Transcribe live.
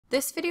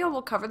This video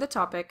will cover the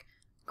topic,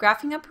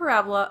 graphing a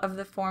parabola of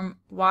the form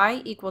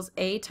y equals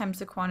a times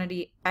the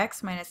quantity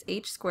x minus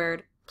h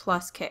squared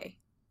plus k.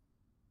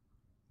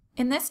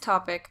 In this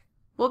topic,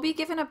 we'll be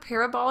given a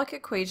parabolic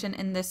equation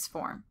in this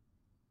form.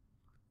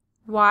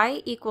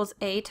 Y equals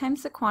a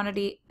times the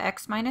quantity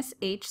x minus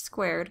h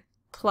squared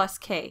plus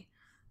k,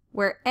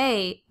 where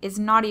a is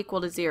not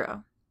equal to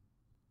 0.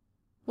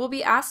 We'll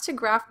be asked to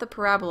graph the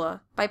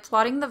parabola by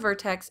plotting the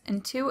vertex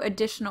and two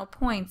additional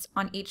points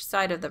on each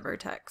side of the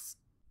vertex.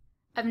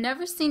 I've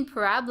never seen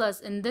parabolas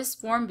in this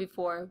form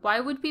before. Why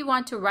would we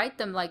want to write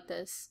them like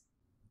this?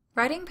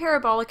 Writing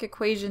parabolic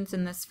equations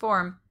in this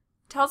form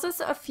tells us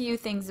a few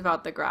things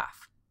about the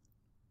graph.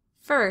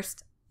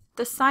 First,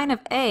 the sign of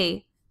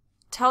A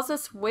tells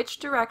us which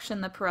direction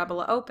the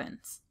parabola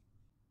opens.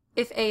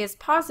 If A is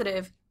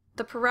positive,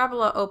 the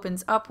parabola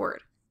opens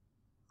upward.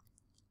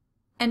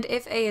 And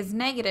if A is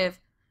negative,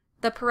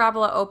 the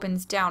parabola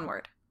opens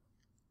downward.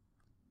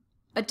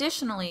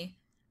 Additionally,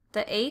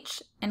 the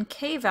h and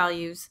k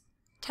values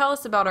tell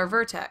us about our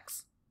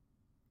vertex.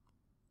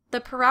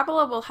 The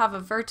parabola will have a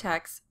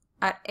vertex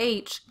at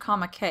h,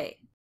 k.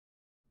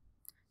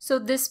 So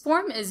this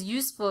form is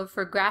useful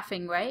for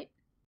graphing, right?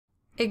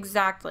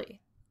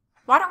 Exactly.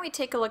 Why don't we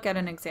take a look at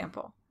an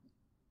example?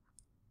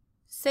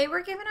 Say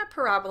we're given a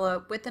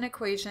parabola with an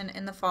equation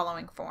in the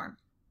following form.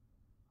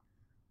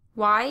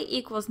 Y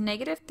equals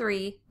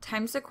 -3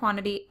 times the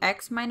quantity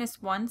x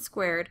minus 1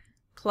 squared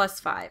plus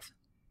 5.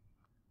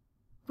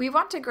 We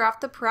want to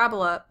graph the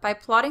parabola by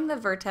plotting the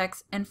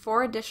vertex and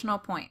 4 additional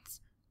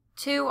points,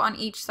 2 on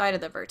each side of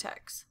the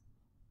vertex.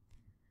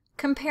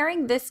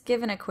 Comparing this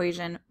given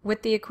equation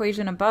with the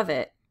equation above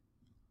it,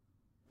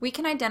 we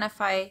can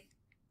identify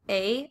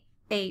a,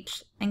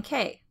 h, and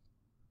k.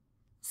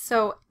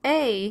 So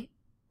a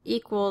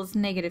equals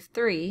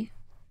 -3,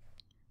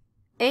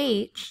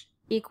 h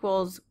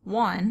equals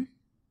 1,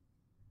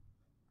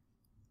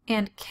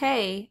 and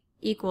k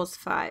equals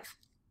 5.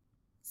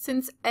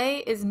 Since a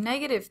is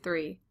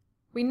 -3,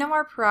 we know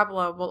our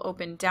parabola will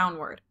open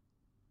downward.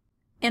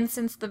 And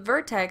since the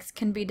vertex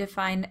can be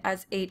defined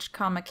as h,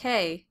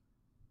 k,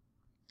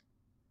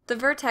 the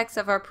vertex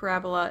of our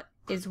parabola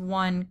is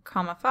 1,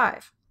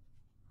 5.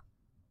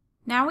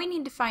 Now we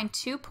need to find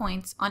 2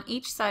 points on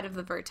each side of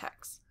the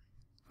vertex.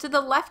 To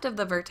the left of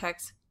the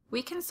vertex,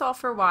 we can solve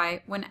for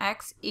y when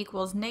x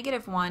equals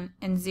 -1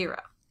 and 0.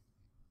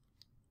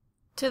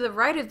 To the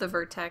right of the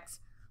vertex,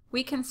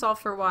 we can solve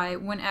for y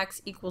when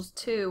x equals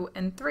 2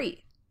 and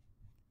 3.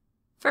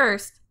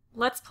 First,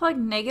 let's plug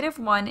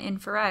 -1 in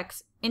for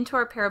x into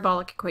our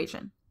parabolic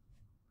equation.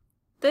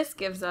 This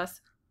gives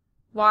us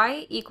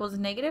y equals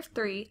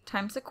 -3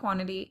 times the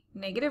quantity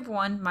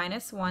 -1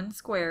 minus 1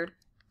 squared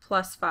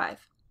plus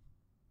 5.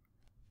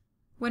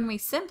 When we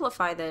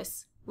simplify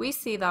this, we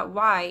see that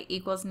y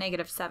equals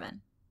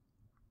 -7.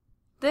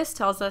 This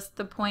tells us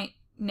the point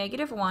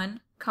 -1,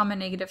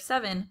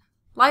 -7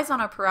 lies on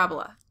our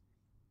parabola.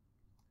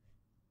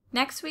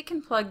 Next we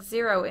can plug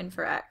 0 in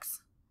for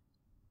x.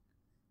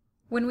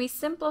 When we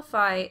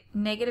simplify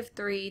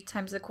 -3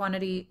 times the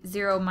quantity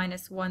 0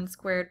 minus 1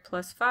 squared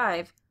plus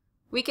 5,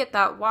 we get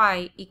that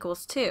y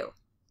equals 2.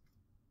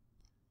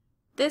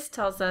 This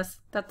tells us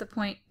that the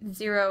point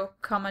 0,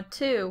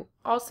 2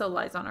 also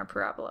lies on our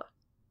parabola.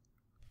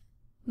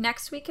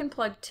 Next we can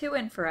plug 2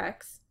 in for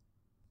x,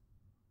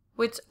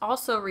 which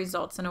also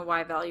results in a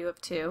y value of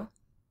 2.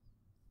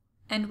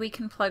 And we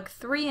can plug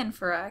 3 in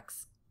for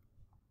x,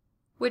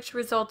 which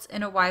results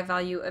in a y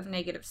value of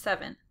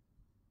 -7.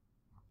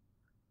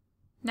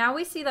 Now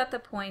we see that the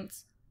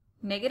points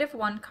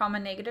 -1,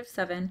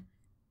 -7,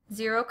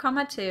 0,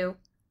 2,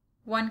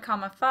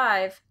 1,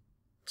 5,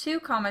 2,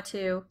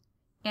 2,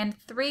 and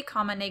 3,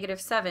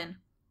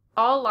 -7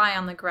 all lie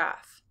on the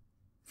graph.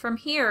 From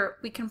here,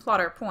 we can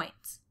plot our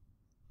points.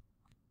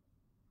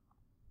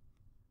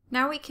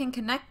 Now we can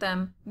connect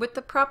them with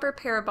the proper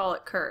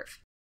parabolic curve.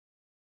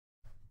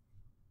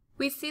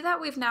 We see that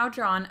we've now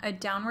drawn a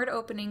downward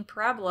opening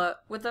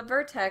parabola with a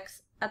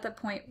vertex at the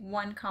point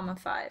 1,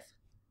 5.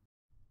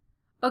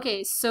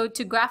 Okay, so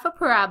to graph a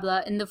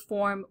parabola in the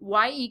form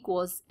y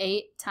equals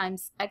a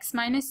times x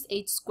minus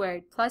h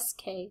squared plus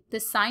k, the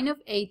sign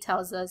of a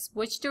tells us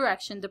which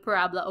direction the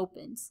parabola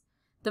opens.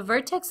 The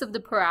vertex of the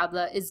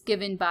parabola is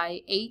given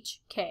by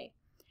h, k.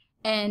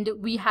 And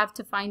we have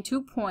to find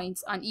 2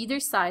 points on either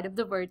side of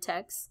the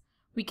vertex.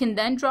 We can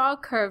then draw a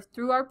curve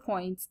through our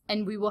points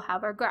and we will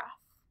have our graph.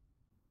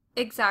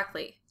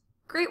 Exactly.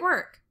 Great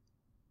work!